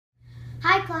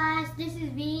Hi class, this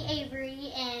is me,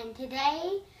 Avery, and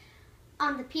today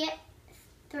on the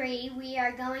PS3 we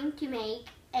are going to make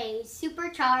a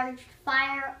Supercharged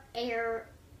Fire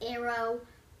Arrow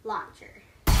Launcher.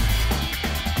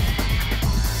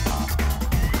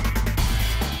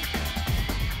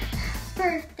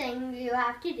 First thing you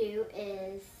have to do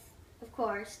is, of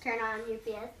course, turn on your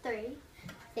PS3.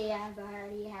 See, I've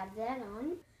already have that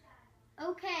on.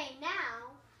 Okay, now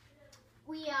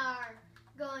we are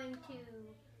going to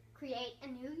create a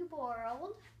new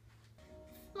world.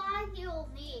 Supplies you'll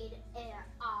need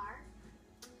are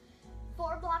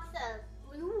 4 blocks of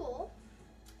blue wool,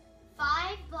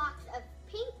 5 blocks of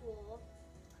pink wool,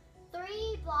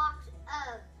 3 blocks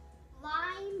of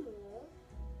lime wool,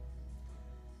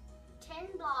 10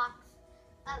 blocks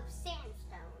of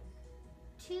sandstone,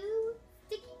 2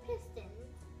 sticky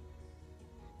pistons,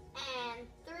 and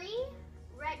 3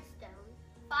 redstone,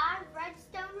 5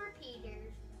 redstone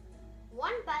repeaters,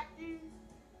 1 button,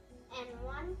 and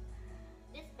 1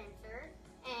 dispenser,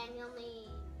 and you'll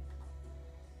need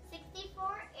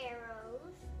 64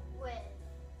 arrows with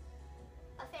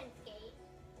a fence gate,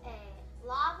 a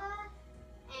lava,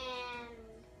 and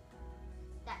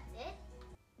that's it.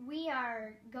 We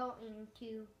are going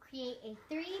to create a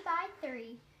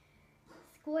 3x3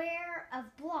 square of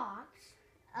blocks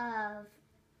of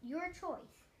your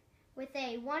choice with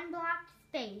a 1 block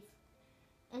space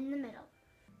in the middle.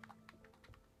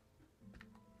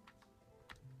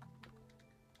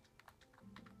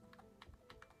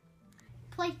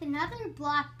 Place another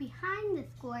block behind the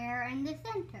square in the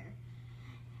center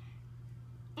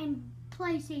and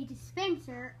place a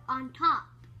dispenser on top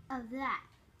of that.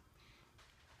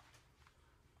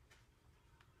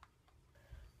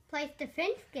 Place the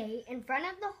fence gate in front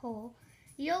of the hole.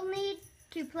 You'll need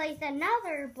to place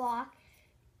another block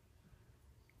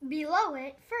below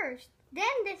it first, then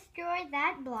destroy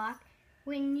that block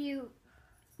when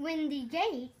the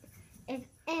gate is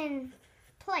in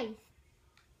place.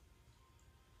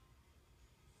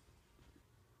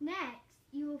 Next,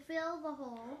 you will fill the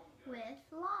hole with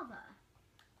lava.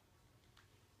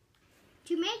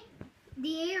 To make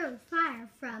the arrows fire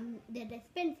from the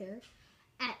dispenser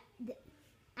at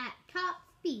top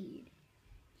speed,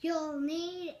 you'll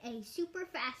need a super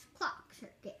fast clock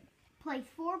circuit. Place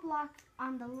 4 blocks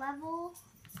on the level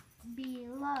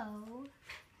below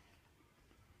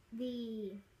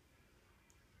the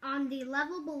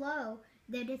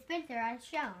dispenser as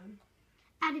shown.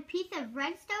 Add a piece of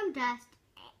redstone dust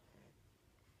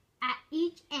at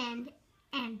each end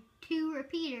and 2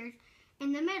 repeaters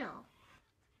in the middle.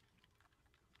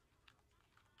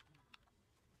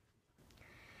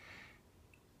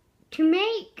 To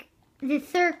make the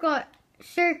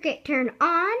circuit turn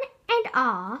on and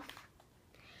off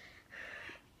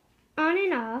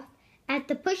at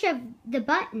the push of the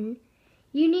button,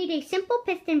 you need a simple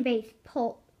piston-based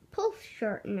pulse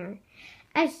shortener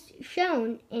as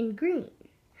shown in green,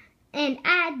 and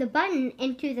add the button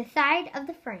into the side of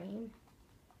the frame.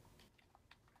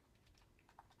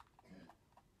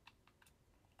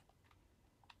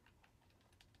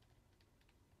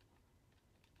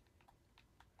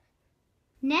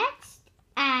 Next,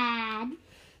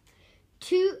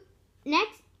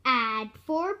 add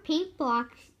 4 pink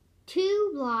blocks.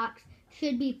 2 blocks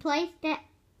should be placed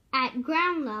at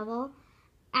ground level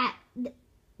at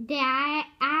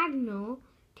diagonal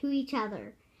to each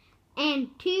other, and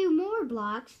 2 more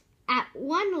blocks at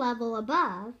 1 level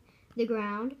above the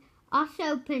ground,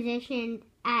 also positioned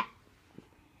at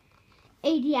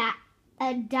a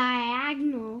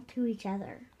diagonal to each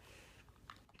other.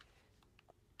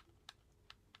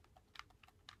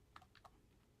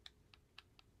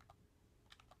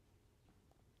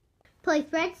 Place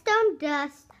redstone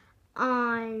dust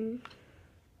on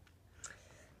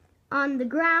the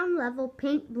ground level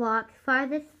pink blocks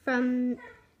farthest from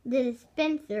the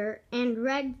dispenser, and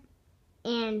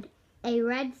a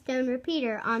redstone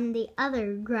repeater on the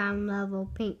other ground level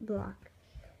pink block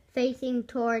facing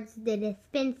towards the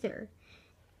dispenser.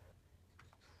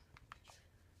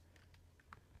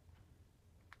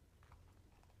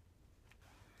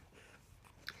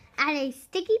 Add a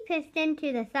sticky piston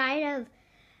to the side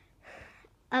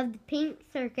of the pink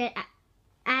circuit.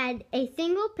 Add a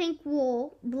single pink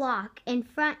wool block in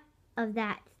front of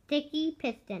that sticky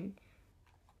piston.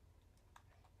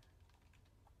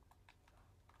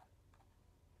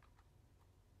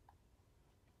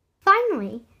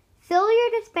 Finally, fill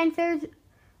your dispensers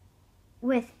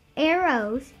with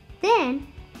arrows, then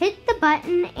hit the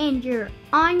button and you're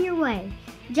on your way.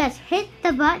 Just hit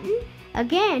the button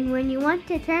again when you want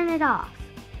to turn it off.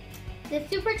 The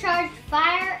Supercharged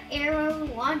Fire Arrow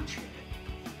Launcher.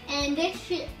 And this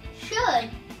should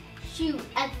shoot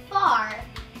as far,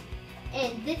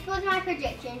 and this was my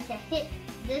prediction, to hit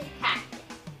this packet.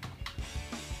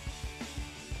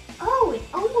 Oh, it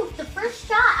almost, the first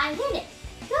shot I hit it.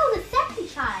 No, the second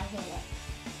shot I hit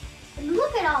it. And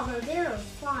look at all those arrows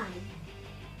flying.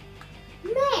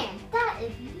 Man, that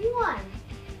is one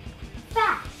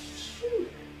fast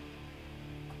shooter.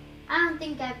 I don't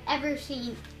think I've ever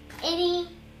seen any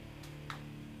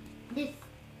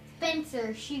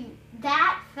dispenser shoot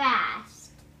that fast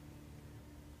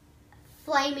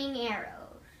flaming arrows.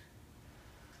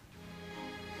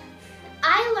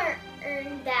 I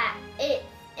learned that it's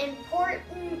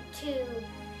important to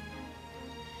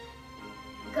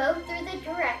go through the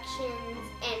directions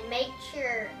and make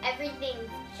sure everything's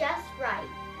just right,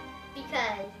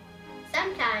 because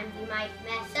sometimes you might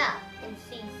mess up and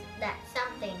see that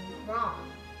something's wrong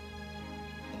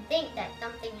and think that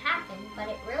something happened, but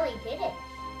it really didn't.